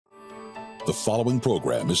The following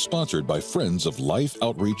program is sponsored by Friends of Life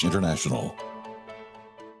Outreach International.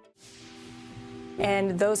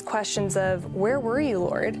 And those questions of, where were you,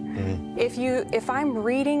 Lord? If I'm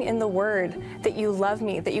reading in the Word that you love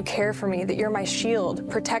me, that you care for me, that you're my shield,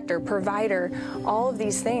 protector, provider, all of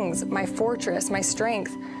these things, my fortress, my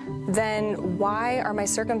strength, then why are my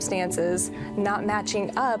circumstances not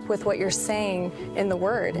matching up with what you're saying in the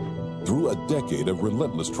Word? Through a decade of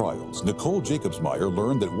relentless trials, Nicole Jacobsmeyer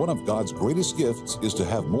learned that one of God's greatest gifts is to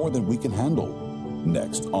have more than we can handle.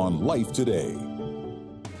 Next on Life Today.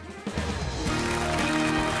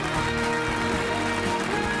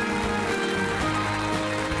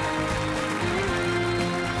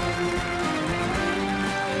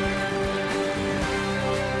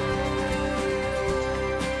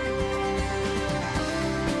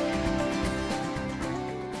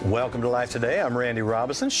 Welcome to Life Today. I'm Randy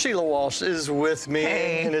Robinson. Sheila Walsh is with me,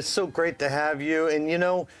 and it's so great to have you. And you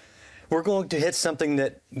know, we're going to hit something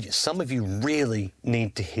that some of you really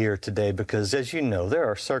need to hear today, because as you know, there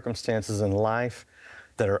are circumstances in life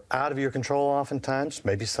that are out of your control oftentimes,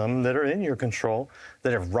 maybe some that are in your control,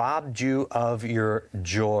 that have robbed you of your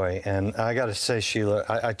joy. And I got to say, Sheila,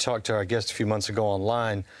 I talked to our guest a few months ago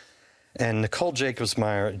online, and Nicole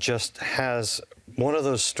Jacobsmeyer just has one of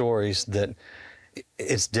those stories that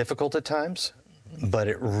it's difficult at times, but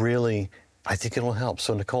it really, I think it'll help.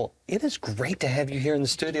 So, Nicole, it is great to have you here in the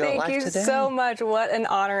studio at Life Today. Thank you so much. What an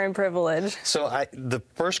honor and privilege. So, the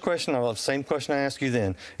first question, the same question I asked you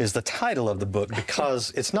then, is the title of the book,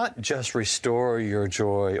 because it's not just restore your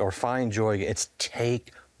joy or find joy, it's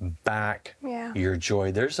take back your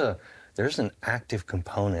joy. There's an active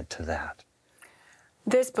component to that.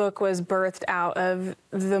 This book was birthed out of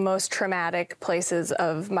the most traumatic places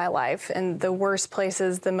of my life, and the worst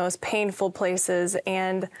places, the most painful places,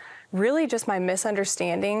 and really just my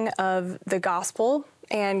misunderstanding of the gospel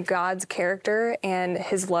and God's character and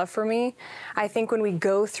his love for me. I think when we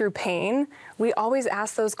go through pain, we always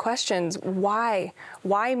ask those questions. Why?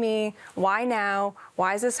 Why me? Why now?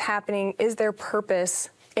 Why is this happening? Is there purpose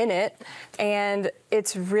in it? And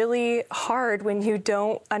it's really hard when you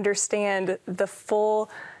don't understand the full,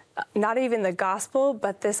 not even the gospel,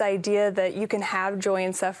 but this idea that you can have joy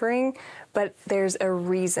in suffering, but there's a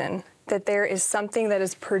reason, that there is something that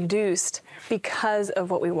is produced because of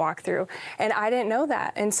what we walk through. And I didn't know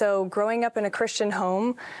that. And so growing up in a Christian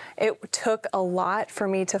home, it took a lot for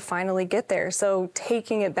me to finally get there. So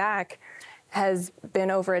taking it back has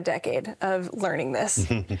been over a decade of learning this.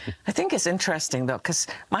 I think it's interesting, though, because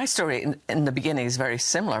my story in the beginning is very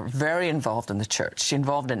similar, very involved in the church,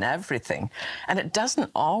 involved in everything. And it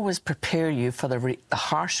doesn't always prepare you for the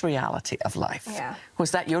harsh reality of life. Yeah.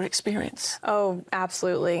 Was that your experience? Oh,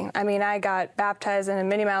 absolutely. I mean, I got baptized in a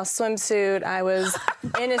Minnie Mouse swimsuit. I was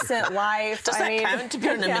innocent life. Does that count if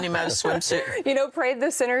you're in a Minnie Mouse swimsuit? You know, prayed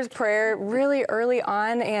the sinner's prayer really early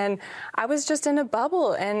on, and I was just in a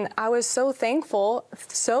bubble, and I was so thankful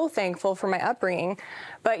for my upbringing.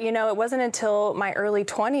 But, you know, it wasn't until my early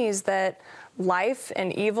 20s that life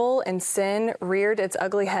and evil and sin reared its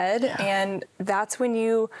ugly head. Yeah. And that's when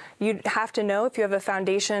you have to know if you have a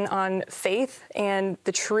foundation on faith and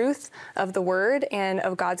the truth of the Word and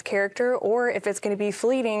of God's character, or if it's going to be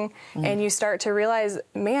fleeting and you start to realize,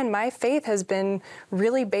 man, my faith has been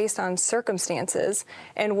really based on circumstances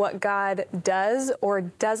and what God does or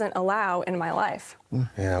doesn't allow in my life.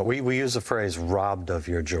 Yeah, we use the phrase robbed of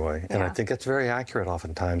your joy, and I think that's very accurate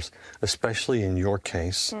oftentimes, especially in your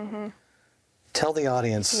case. Tell the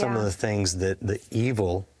audience some of the things that the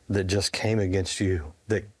evil that just came against you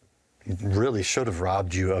that really should have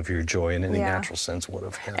robbed you of your joy in any natural sense would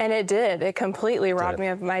have. And it did. It completely robbed me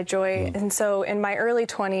of my joy. And so in my early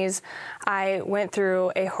 20s, I went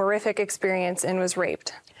through a horrific experience and was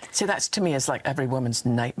raped. See, that's to me is like every woman's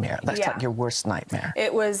nightmare. That's like your worst nightmare.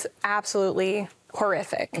 It was absolutely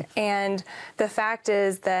horrific. And the fact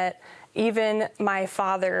is that even my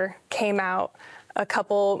father came out a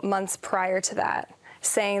couple months prior to that,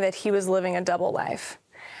 saying that he was living a double life.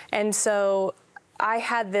 And so I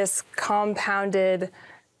had this compounded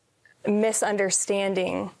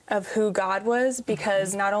misunderstanding of who God was,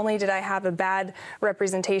 because not only did I have a bad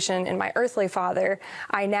representation in my earthly father,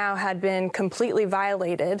 I now had been completely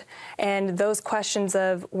violated. And those questions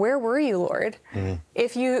of, where were you, Lord?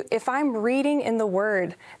 If I'm reading in the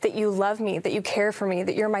Word that you love me, that you care for me,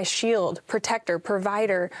 that you're my shield, protector,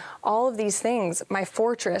 provider, all of these things, my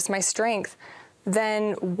fortress, my strength,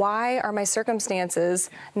 then why are my circumstances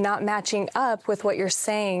not matching up with what you're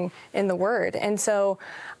saying in the Word? And so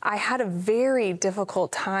I had a very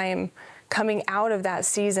difficult time coming out of that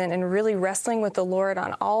season and really wrestling with the Lord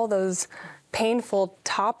on all those painful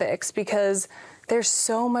topics, because there's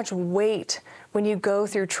so much weight when you go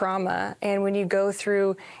through trauma and when you go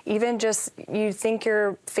through even just, you think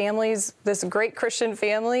your family's this great Christian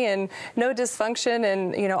family and no dysfunction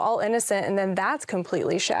and, you know, all innocent, and then that's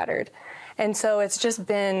completely shattered. And so it's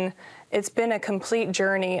been a complete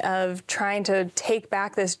journey of trying to take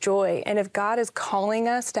back this joy. And if God is calling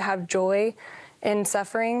us to have joy in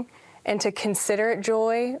suffering and to consider it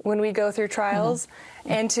joy when we go through trials,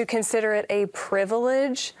 and to consider it a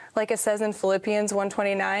privilege, like it says in Philippians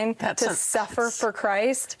 1:29, to suffer for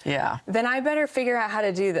Christ, then I better figure out how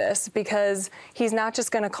to do this, because he's not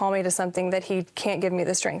just going to call me to something that he can't give me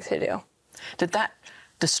the strength to do. Did that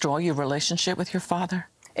destroy your relationship with your father?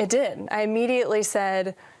 It did. I immediately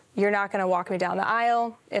said, you're not going to walk me down the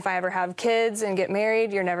aisle. If I ever have kids and get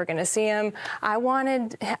married, you're never going to see him. I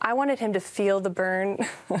wanted him to feel the burn,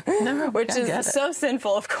 which is so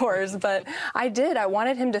sinful, of course, but I did. I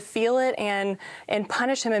wanted him to feel it and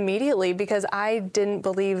punish him immediately, because I didn't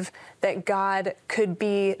believe that God could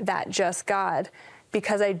be that just God,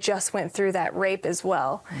 because I just went through that rape as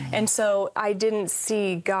well. And so I didn't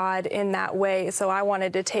see God in that way, so I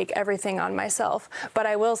wanted to take everything on myself. But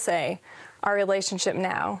I will say, our relationship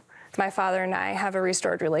now, my father and I have a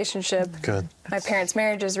restored relationship. Good. My parents'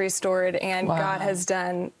 marriage is restored, and God has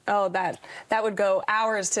done, that would go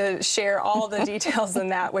hours to share all the details in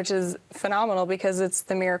that, which is phenomenal, because it's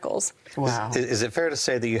the miracles. Wow. Is it fair to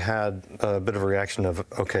say that you had a bit of a reaction of,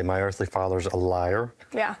 okay, my earthly father's a liar?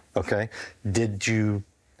 Yeah. Okay. Did you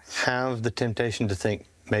have the temptation to think,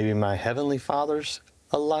 maybe my heavenly father's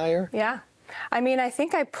a liar? Yeah. I mean, I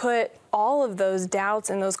think I put all of those doubts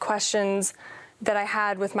and those questions that I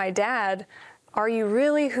had with my dad. Are you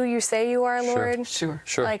really who you say you are, Lord? Sure.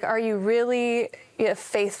 Like, are you really a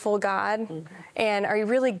faithful God? And are you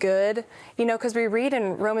really good? You know, because we read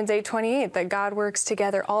in Romans 8:28 that God works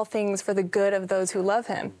together all things for the good of those who love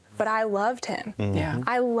him. But I loved him.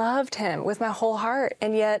 I loved him with my whole heart.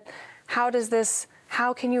 And yet,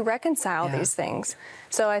 how can you reconcile these things?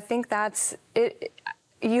 So I think that's it.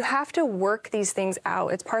 You have to work these things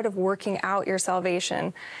out. It's part of working out your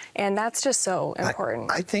salvation. And that's just so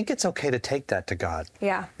important. I think it's okay to take that to God.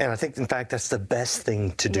 Yeah. And I think, in fact, that's the best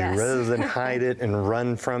thing to do, Yes. rather than hide it and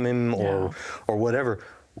run from him or whatever.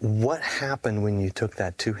 What happened when you took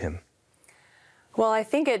that to him? Well, I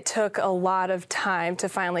think it took a lot of time to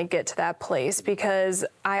finally get to that place, because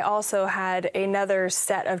I also had another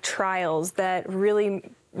set of trials that really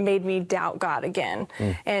made me doubt God again.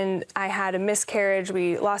 And I had a miscarriage.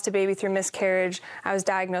 We lost a baby through miscarriage. I was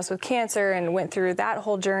diagnosed with cancer and went through that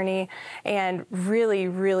whole journey, and really,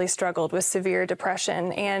 really struggled with severe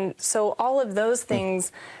depression. And so all of those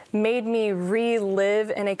things made me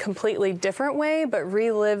relive in a completely different way, but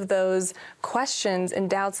relive those questions and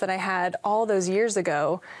doubts that I had all those years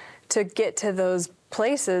ago, to get to those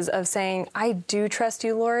places of saying, I do trust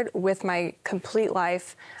you, Lord, with my complete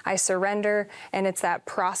life. I surrender. And it's that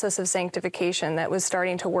process of sanctification that was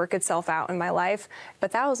starting to work itself out in my life.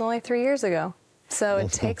 But that was only 3 years ago. So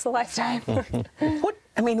it takes a lifetime.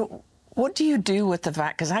 What do you do with the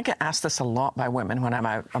fact, because I get asked this a lot by women when I'm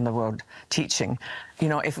out on the road teaching, you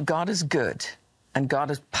know, if God is good and God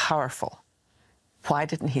is powerful, why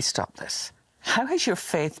didn't he stop this? How has your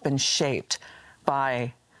faith been shaped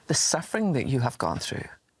by the suffering that you have gone through?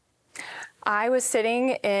 I was sitting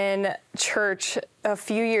in church a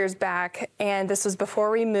few years back, and this was before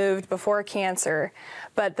we moved, before cancer,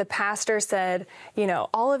 but the pastor said, you know,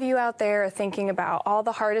 all of you out there are thinking about all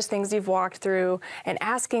the hardest things you've walked through and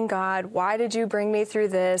asking God, why did you bring me through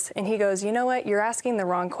this? And he goes, you know what, you're asking the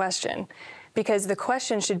wrong question, because the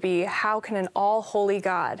question should be, how can an all-holy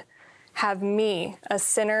God have me, a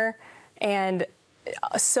sinner and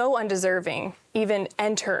so undeserving, even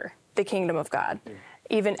enter the kingdom of God,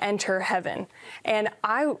 even enter heaven? And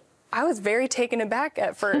I was very taken aback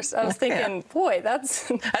at first. I was thinking, boy,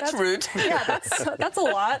 that's rude. Yeah, that's a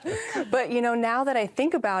lot. But you know, now that I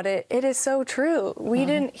think about it, it is so true.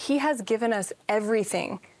 He has given us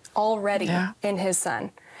everything already in his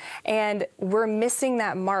Son. And we're missing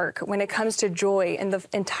that mark when it comes to joy in the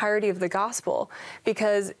entirety of the gospel,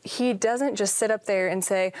 because he doesn't just sit up there and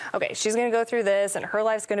say, okay, she's going to go through this and her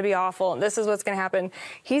life's going to be awful and this is what's going to happen.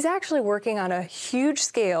 He's actually working on a huge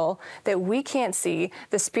scale that we can't see.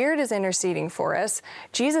 The Spirit is interceding for us.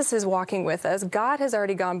 Jesus is walking with us. God has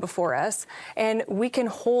already gone before us. And we can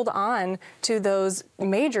hold on to those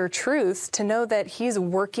major truths to know that he's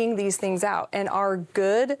working these things out. And our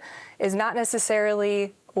good is not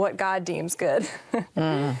necessarily what God deems good.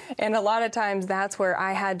 And a lot of times that's where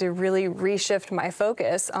I had to really reshift my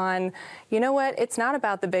focus on, you know what, it's not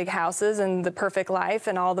about the big houses and the perfect life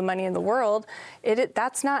and all the money in the world.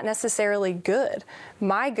 That's not necessarily good.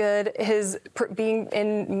 My good is being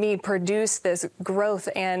in me produce this growth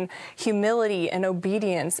and humility and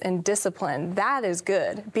obedience and discipline. That is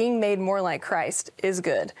good. Being made more like Christ is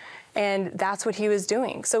good. And that's what he was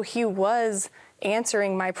doing. So he was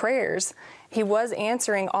answering my prayers. He was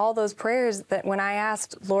answering all those prayers that when I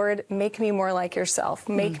asked, Lord, make me more like yourself,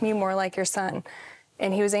 make me more like your son.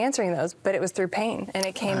 And he was answering those, but it was through pain, and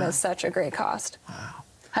it came at such a great cost. Wow.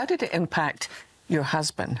 How did it impact your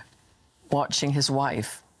husband watching his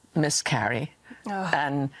wife miscarry?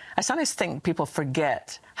 And I sometimes think people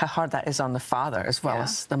forget how hard that is on the father as well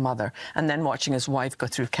as the mother, and then watching his wife go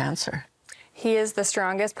through cancer. He is the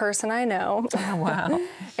strongest person I know. Oh, wow.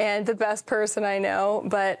 And the best person I know.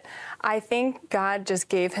 But I think God just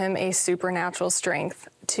gave him a supernatural strength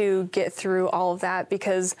to get through all of that,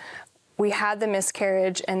 because we had the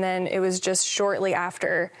miscarriage, and then it was just shortly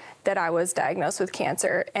after that I was diagnosed with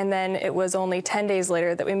cancer. And then it was only 10 days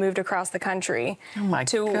later that we moved across the country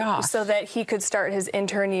so that he could start his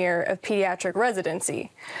intern year of pediatric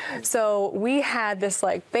residency. So we had this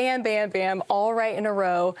like bam, bam, bam, all right in a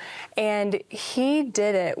row. And he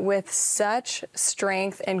did it with such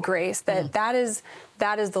strength and grace that that is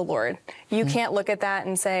the Lord. You can't look at that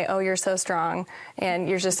and say, oh, you're so strong and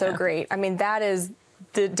you're just so great. I mean, that is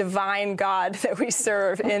the divine God that we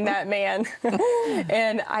serve in that man.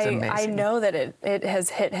 And I know that it has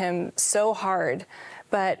hit him so hard,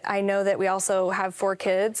 but I know that we also have 4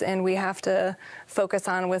 kids, and we have to focus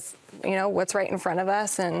on what's right in front of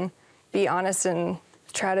us and be honest and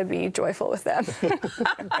try to be joyful with them.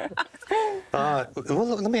 Well,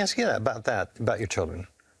 let me ask you about your children.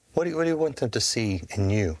 What do you want them to see in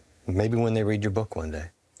you? Maybe when they read your book one day.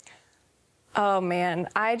 Oh, man,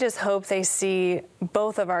 I just hope they see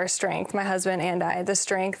both of our strength, my husband and I, the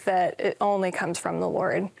strength that it only comes from the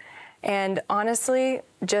Lord. And honestly,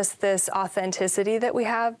 just this authenticity that we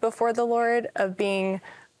have before the Lord of being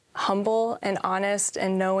humble and honest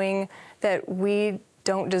and knowing that we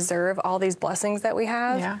don't deserve all these blessings that we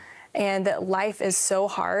have. And that life is so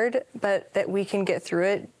hard, but that we can get through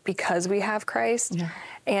it because we have Christ.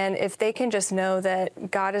 And if they can just know that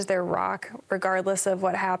God is their rock, regardless of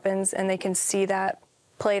what happens, and they can see that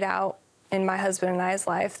played out in my husband and I's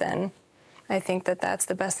life, then I think that that's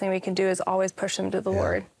the best thing we can do, is always push them to the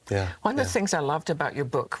Lord. One of the things I loved about your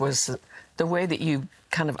book was the way that you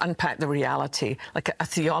kind of unpacked the reality, like a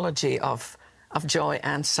theology of joy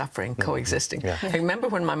and suffering coexisting. I remember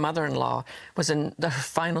when my mother-in-law was in the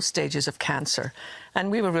final stages of cancer, and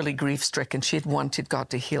we were really grief-stricken. She had wanted God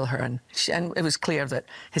to heal her, and it was clear that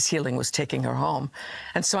his healing was taking her home.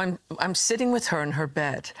 And so I'm sitting with her in her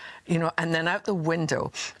bed, and then out the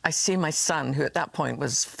window, I see my son, who at that point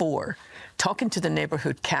was 4, talking to the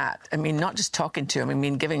neighborhood cat. I mean, not just talking to him, I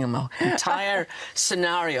mean, giving him an entire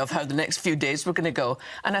scenario of how the next few days were going to go.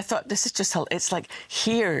 And I thought, this is just how, it's like,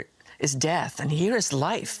 here is death and here is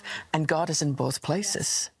life, and God is in both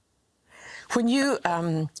places. When you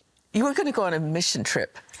were going to go on a mission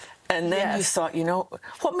trip, and then you thought,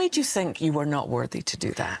 what made you think you were not worthy to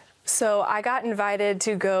do that? So I got invited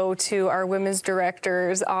to go to our women's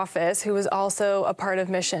director's office, who was also a part of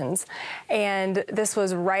missions. And this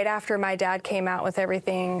was right after my dad came out with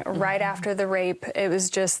everything, right after the rape. It was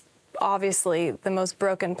just obviously the most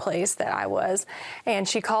broken place that I was. And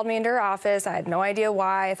she called me into her office. I had no idea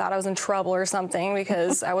why. I thought I was in trouble or something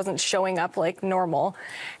because I wasn't showing up like normal.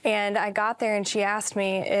 And I got there, and she asked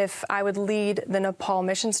me if I would lead the Nepal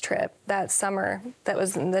missions trip that summer that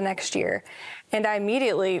was the next year. And I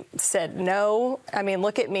immediately said no. I mean,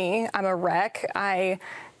 look at me. I'm a wreck. I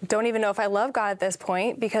don't even know if I love God at this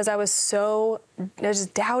point, because I was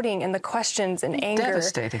just doubting, and the questions and anger.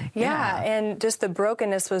 Devastating. Yeah, and just the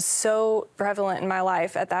brokenness was so prevalent in my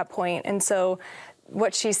life at that point. And so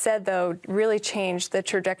what she said, though, really changed the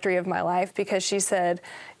trajectory of my life, because she said,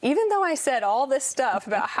 even though I said all this stuff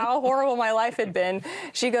about how horrible my life had been,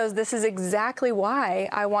 she goes, this is exactly why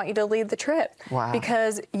I want you to lead the trip. Wow.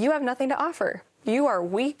 Because you have nothing to offer. You are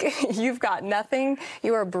weak, you've got nothing,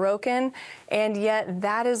 you are broken, and yet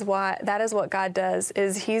that is what God does,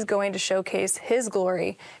 is he's going to showcase his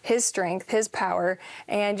glory, his strength, his power,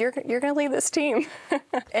 and you're going to lead this team.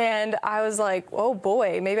 And I was like, oh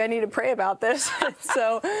boy, maybe I need to pray about this.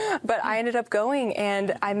 But I ended up going,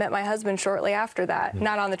 and I met my husband shortly after that,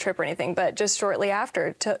 not on the trip or anything, but just shortly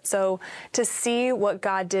after. To see what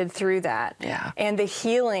God did through that, and the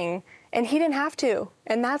healing And he didn't have to.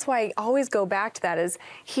 And that's why I always go back to that, is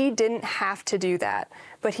he didn't have to do that,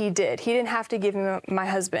 but he did. He didn't have to give me my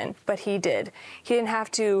husband, but he did. He didn't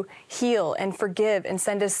have to heal and forgive and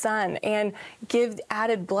send his son and give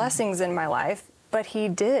added blessings in my life, but he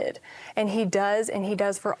did. And he does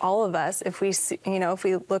for all of us if we see, if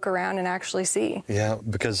we look around and actually see. Yeah,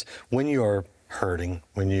 because when you're hurting,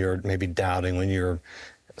 when you're maybe doubting, when you're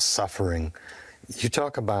suffering, you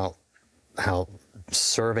talk about how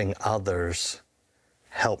serving others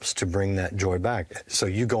helps to bring that joy back. So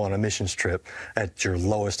you go on a missions trip at your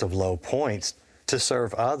lowest of low points to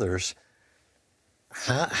serve others.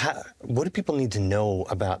 What do people need to know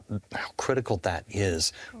about how critical that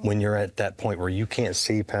is when you're at that point where you can't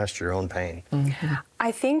see past your own pain? Mm-hmm.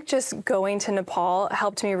 I think just going to Nepal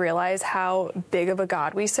helped me realize how big of a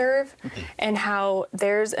God we serve, and how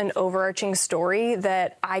there's an overarching story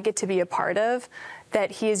that I get to be a part of, that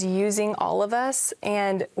he is using all of us,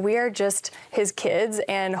 and we are just his kids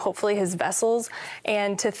and hopefully his vessels.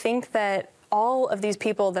 And to think that all of these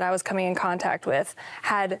people that I was coming in contact with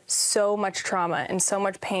had so much trauma and so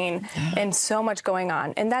much pain and so much going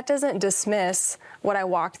on. And that doesn't dismiss what I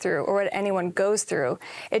walked through or what anyone goes through.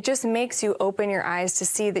 It just makes you open your eyes to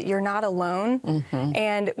see that you're not alone. Mm-hmm.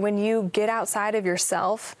 And when you get outside of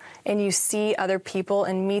yourself and you see other people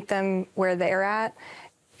and meet them where they're at,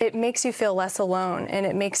 it makes you feel less alone, and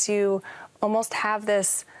it makes you almost have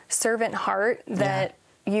this servant heart that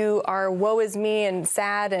you are woe is me and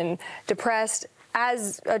sad and depressed,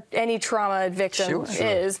 as any trauma victim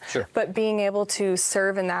is. Sure. But being able to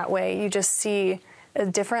serve in that way, you just see a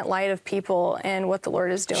different light of people and what the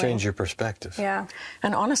Lord is doing. Change your perspective. Yeah.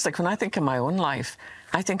 And honestly, when I think of my own life,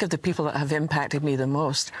 I think of the people that have impacted me the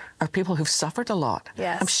most are people who've suffered a lot.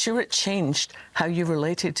 Yes. I'm sure it changed how you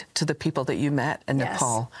related to the people that you met in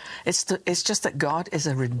Nepal. It's just that God is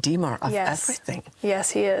a redeemer of everything.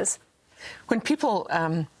 Yes, he is. When people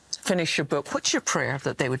finish your book, what's your prayer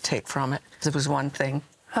that they would take from it? If there was one thing.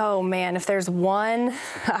 Oh man, if there's one,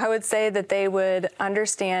 I would say that they would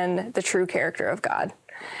understand the true character of God.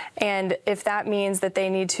 And if that means that they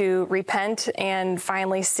need to repent and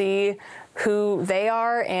finally see who they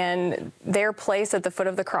are and their place at the foot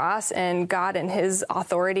of the cross and God and his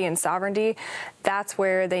authority and sovereignty, that's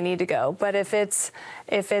where they need to go. But if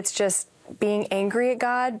it's just being angry at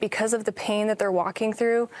God because of the pain that they're walking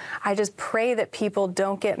through, I just pray that people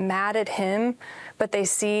don't get mad at him, but they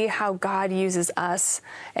see how God uses us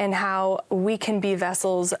and how we can be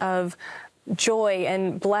vessels of joy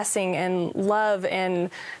and blessing and love and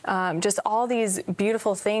just all these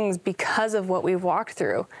beautiful things because of what we've walked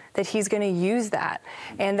through, that he's going to use that,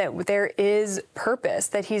 and that there is purpose,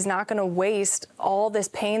 that he's not going to waste all this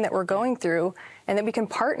pain that we're going through, and that we can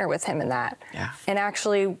partner with him in that and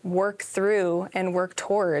actually work through and work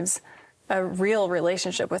towards a real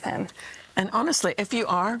relationship with him. And honestly, if you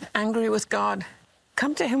are angry with God,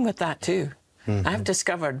 come to him with that too. Mm-hmm. I've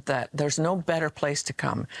discovered that there's no better place to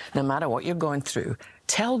come, no matter what you're going through.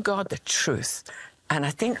 Tell God the truth. And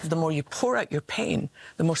I think the more you pour out your pain,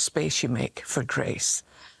 the more space you make for grace.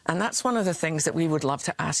 And that's one of the things that we would love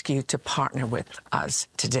to ask you to partner with us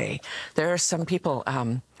today. There are some people,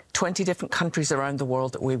 20 different countries around the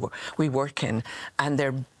world that we work in, and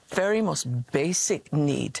their very most basic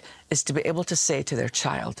need is to be able to say to their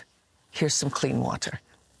child, here's some clean water.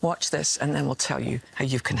 Watch this, and then we'll tell you how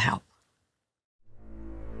you can help.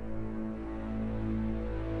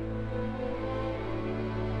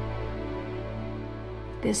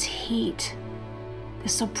 This heat,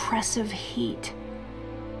 this oppressive heat,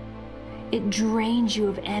 it drains you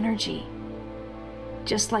of energy,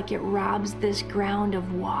 just like it robs this ground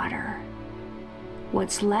of water.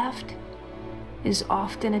 What's left is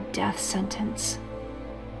often a death sentence.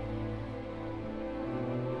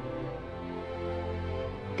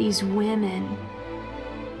 These women,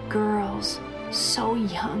 girls, so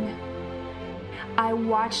young, I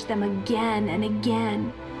watched them again and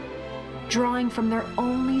again, drawing from their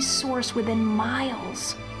only source within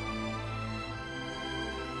miles.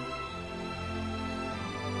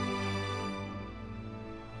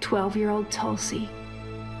 "12-year-old Tulsi,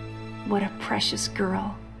 what a precious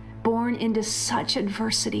girl, born into such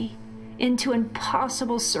adversity, into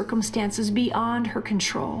impossible circumstances beyond her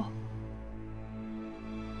control.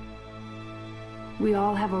 We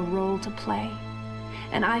all have a role to play,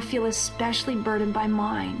 and I feel especially burdened by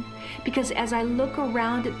mine, because as I look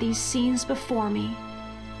around at these scenes before me,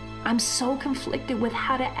 I'm so conflicted with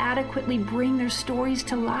how to adequately bring their stories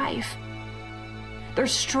to life. Their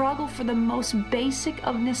struggle for the most basic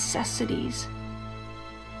of necessities.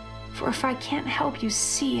 For if I can't help you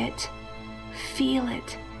see it, feel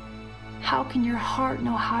it, how can your heart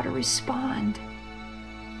know how to respond?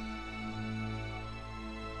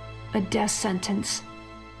 a death sentence.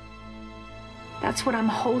 That's what I'm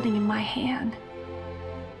holding in my hand.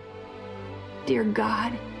 Dear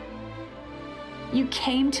God, you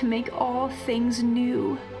came to make all things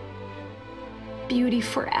new. Beauty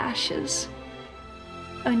for ashes,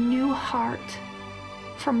 a new heart,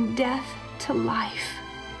 from death to life.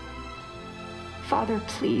 Father,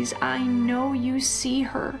 please, I know you see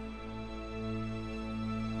her.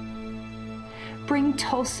 Bring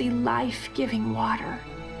Tulsi life-giving water.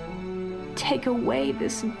 Take away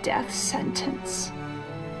this death sentence.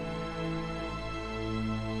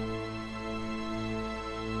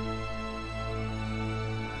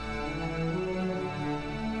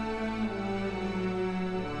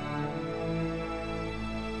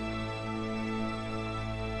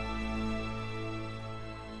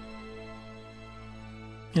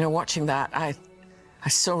 You know, watching that, I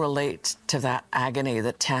so relate to that agony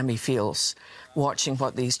that Tammy feels watching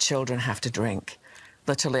what these children have to drink.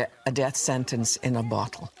 Literally a death sentence in a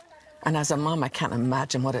bottle. And as a mom, I can't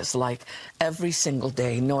imagine what it's like every single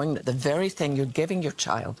day, knowing that the very thing you're giving your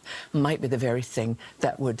child might be the very thing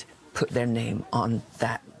that would put their name on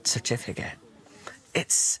that certificate.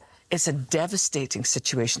 It's a devastating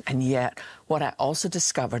situation, and yet what I also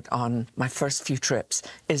discovered on my first few trips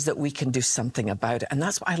is that we can do something about it. And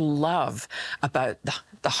that's what I love about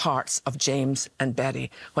the hearts of James and Betty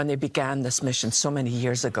when they began this mission so many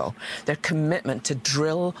years ago. Their commitment to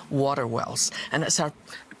drill water wells. And it's our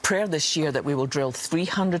prayer this year that we will drill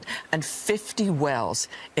 350 wells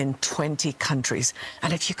in 20 countries.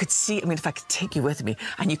 And if you could see, I mean, if I could take you with me,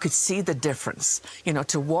 and you could see the difference, you know,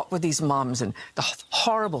 to walk with these moms and the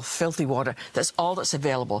horrible, filthy water, that's all that's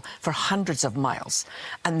available for hundreds of miles.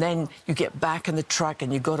 And then you get back in the truck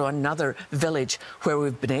and you go to another village where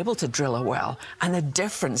we've been able to drill a well. And the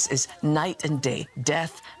difference is night and day,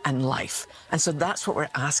 death and life. And so that's what we're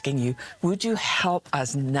asking you. Would you help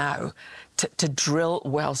us now to drill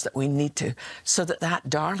wells that we need to, so that that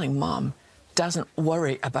darling mom doesn't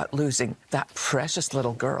worry about losing that precious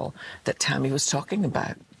little girl that Tammy was talking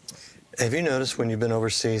about? Have you noticed when you've been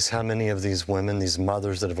overseas how many of these women, these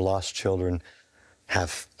mothers that have lost children,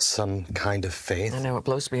 have some kind of faith? I know, it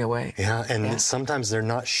blows me away. Yeah, and sometimes they're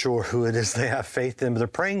not sure who it is they have faith in, but they're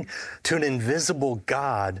praying to an invisible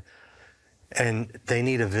God, and they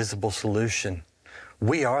need a visible solution.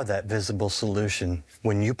 We are that visible solution.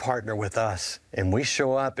 When you partner with us and we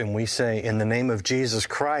show up and we say, in the name of Jesus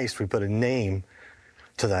Christ, we put a name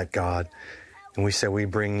to that God, and we say, we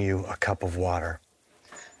bring you a cup of water.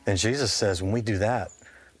 And Jesus says, when we do that,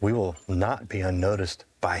 we will not be unnoticed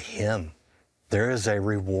by Him. There is a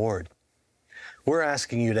reward. We're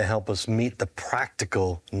asking you to help us meet the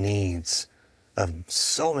practical needs of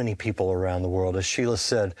so many people around the world. As Sheila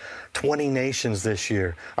said, 20 nations this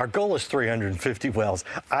year. Our goal is 350 wells.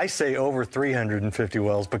 I say over 350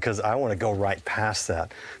 wells because I want to go right past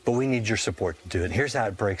that. But we need your support to do it. Here's how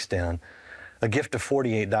it breaks down. A gift of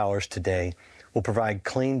 $48 today will provide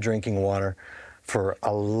clean drinking water for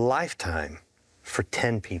a lifetime for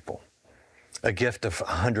 10 people. A gift of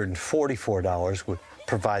 $144 would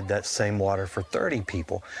provide that same water for 30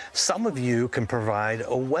 people. Some of you can provide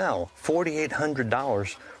a well.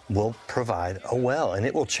 $4,800 will provide a well, and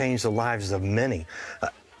it will change the lives of many.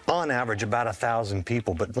 On average, about 1,000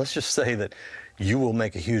 people, but let's just say that you will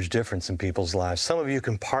make a huge difference in people's lives. Some of you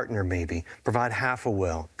can partner maybe, provide half a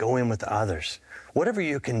well, go in with others. Whatever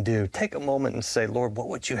you can do, take a moment and say, Lord, what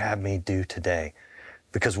would you have me do today?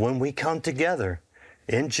 Because when we come together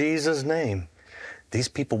in Jesus' name, these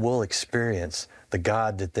people will experience the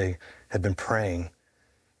God that they have been praying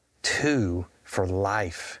to for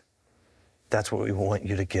life. That's what we want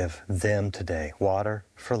you to give them today. Water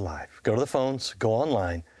for life. Go to the phones, go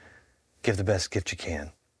online, give the best gift you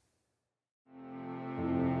can.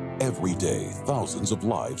 Every day, thousands of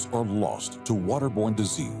lives are lost to waterborne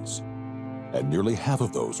disease, and nearly half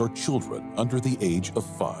of those are children under the age of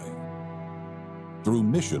 5. Through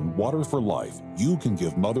Mission Water for Life, you can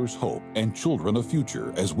give mothers hope and children a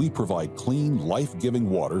future as we provide clean, life-giving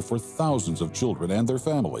water for thousands of children and their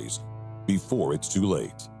families before it's too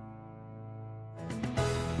late.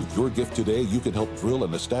 With your gift today, you can help drill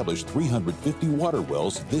and establish 350 water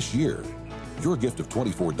wells this year. Your gift of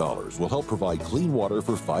 $24 will help provide clean water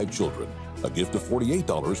for 5 children. A gift of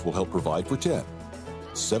 $48 will help provide for 10.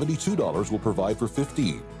 $72 will provide for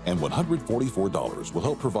 15, and $144 will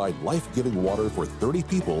help provide life-giving water for 30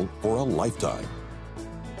 people for a lifetime.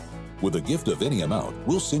 With a gift of any amount,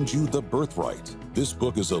 we'll send you The Birthright. This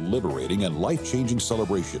book is a liberating and life-changing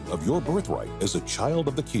celebration of your birthright as a child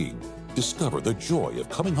of the King. Discover the joy of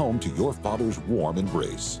coming home to your Father's warm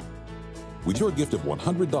embrace. With your gift of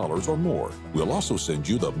 $100 or more, we'll also send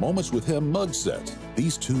you the Moments with Him mug set.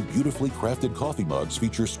 These 2 beautifully crafted coffee mugs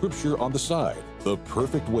feature scripture on the side, the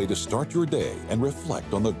perfect way to start your day and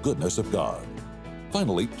reflect on the goodness of God.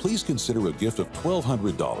 Finally, please consider a gift of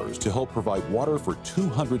 $1,200 to help provide water for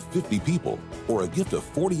 250 people, or a gift of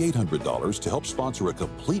 $4,800 to help sponsor a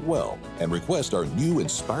complete well, and request our new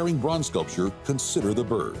inspiring bronze sculpture, Consider the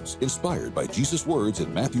Birds, inspired by Jesus' words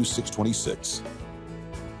in Matthew 6:26.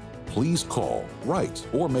 Please call, write,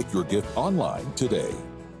 or make your gift online today.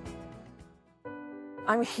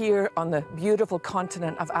 I'm here on the beautiful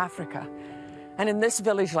continent of Africa. And in this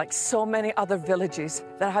village, like so many other villages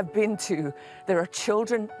that I've been to, there are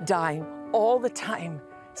children dying all the time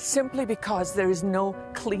simply because there is no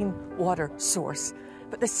clean water source.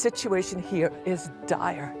 But the situation here is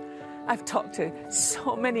dire. I've talked to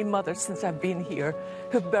so many mothers since I've been here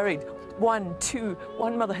who've buried one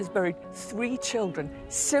mother has buried 3 children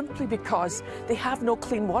simply because they have no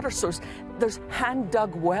clean water source. There's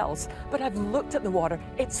hand-dug wells, but I've looked at the water.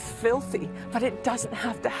 It's filthy, but it doesn't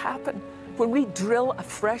have to happen. When we drill a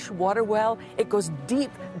fresh water well, it goes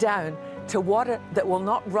deep down to water that will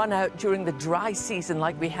not run out during the dry season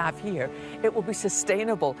like we have here. It will be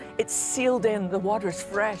sustainable. It's sealed in. The water is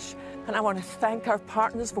fresh. And I want to thank our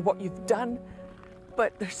partners for what you've done.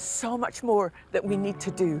 But there's so much more that we need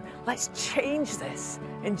to do. Let's change this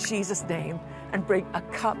in Jesus' name and bring a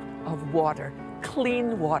cup of water,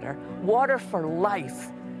 clean water, water for life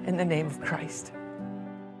in the name of Christ.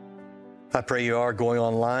 I pray you are going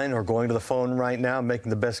online or going to the phone right now, making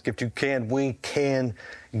the best gift you can. We can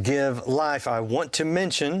give life. I want to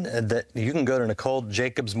mention that you can go to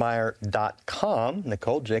NicoleJacobsmeyer.com,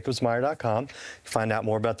 NicoleJacobsmeyer.com, find out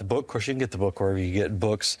more about the book. Of course, you can get the book wherever you get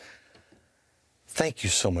books. Thank you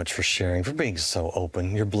so much for sharing, for being so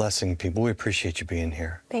open. You're blessing people. We appreciate you being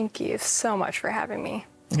here. Thank you so much for having me.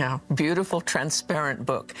 Yeah, beautiful, transparent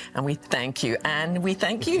book. And we thank you. And we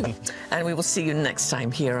thank you. And we will see you next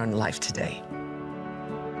time here on Life Today.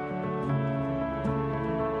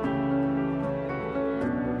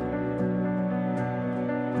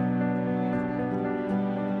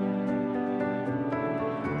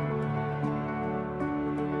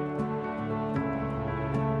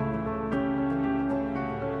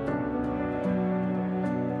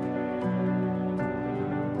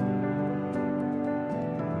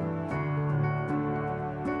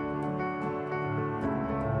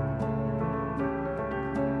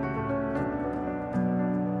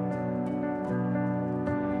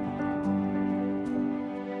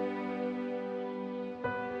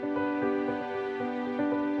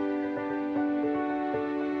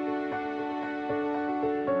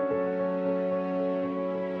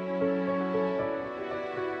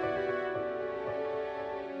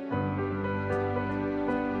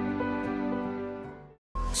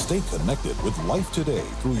 Stay connected with Life Today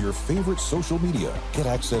through your favorite social media. Get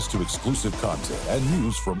access to exclusive content and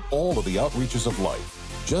news from all of the outreaches of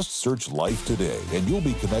life. Just search Life Today and you'll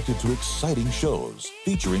be connected to exciting shows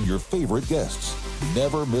featuring your favorite guests.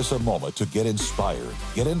 Never miss a moment to get inspired,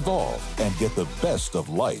 get involved, and get the best of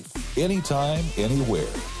life anytime,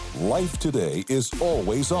 anywhere. Life Today is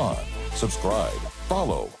always on. Subscribe,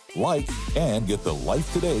 follow, like, and get the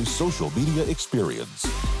Life Today social media experience.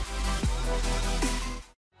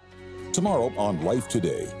 Tomorrow on Life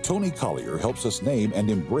Today, Tony Collier helps us name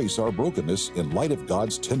and embrace our brokenness in light of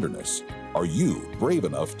God's tenderness. Are you brave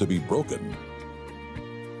enough to be broken?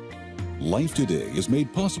 Life Today is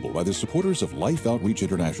made possible by the supporters of Life Outreach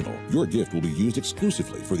International. Your gift will be used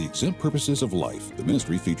exclusively for the exempt purposes of life. The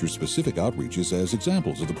ministry features specific outreaches as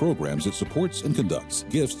examples of the programs it supports and conducts.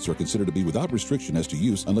 Gifts are considered to be without restriction as to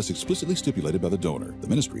use unless explicitly stipulated by the donor. The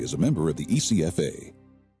ministry is a member of the ECFA.